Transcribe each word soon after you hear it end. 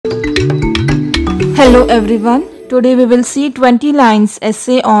Hello everyone. Today we will see 20 lines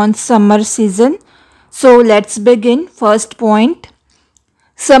essay on summer season. So let's begin. First point.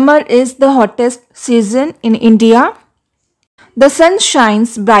 Summer is the hottest season in India. The sun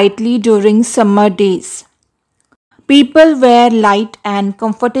shines brightly during summer days. People wear light and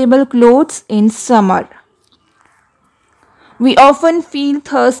comfortable clothes in summer. We often feel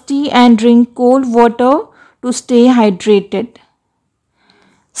thirsty and drink cold water to stay hydrated.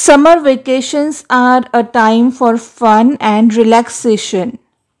 Summer vacations are a time for fun and relaxation.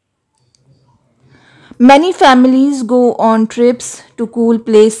 Many families go on trips to cool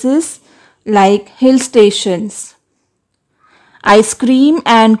places like hill stations. Ice cream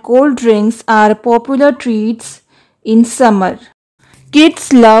and cold drinks are popular treats in summer.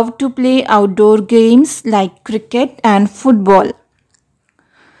 Kids love to play outdoor games like cricket and football.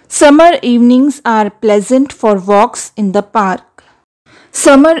 Summer evenings are pleasant for walks in the park.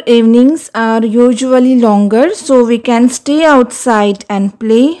 Summer evenings are usually longer, so we can stay outside and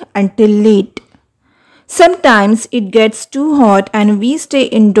play until late. Sometimes it gets too hot and we stay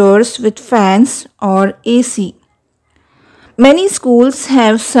indoors with fans or AC. Many schools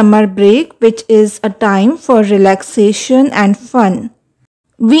have summer break, which is a time for relaxation and fun.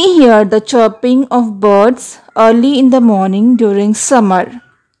 We hear the chirping of birds early in the morning during summer.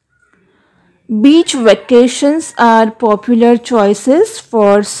 Beach vacations are popular choices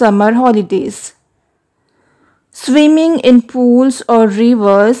for summer holidays. Swimming in pools or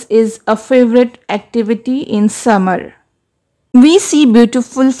rivers is a favorite activity in summer. We see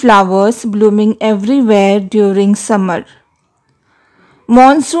beautiful flowers blooming everywhere during summer.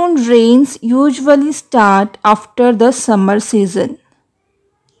 Monsoon rains usually start after the summer season.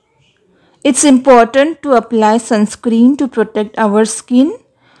 It's important to apply sunscreen to protect our skin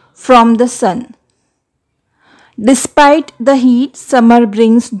from the sun. Despite the heat, summer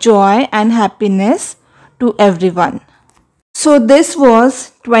brings joy and happiness to everyone. So this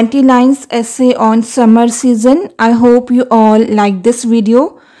was 20 lines essay on summer season. I hope you all like this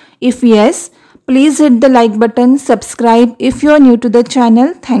video. If yes, please hit the like button, subscribe if you are new to the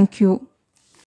channel. Thank you.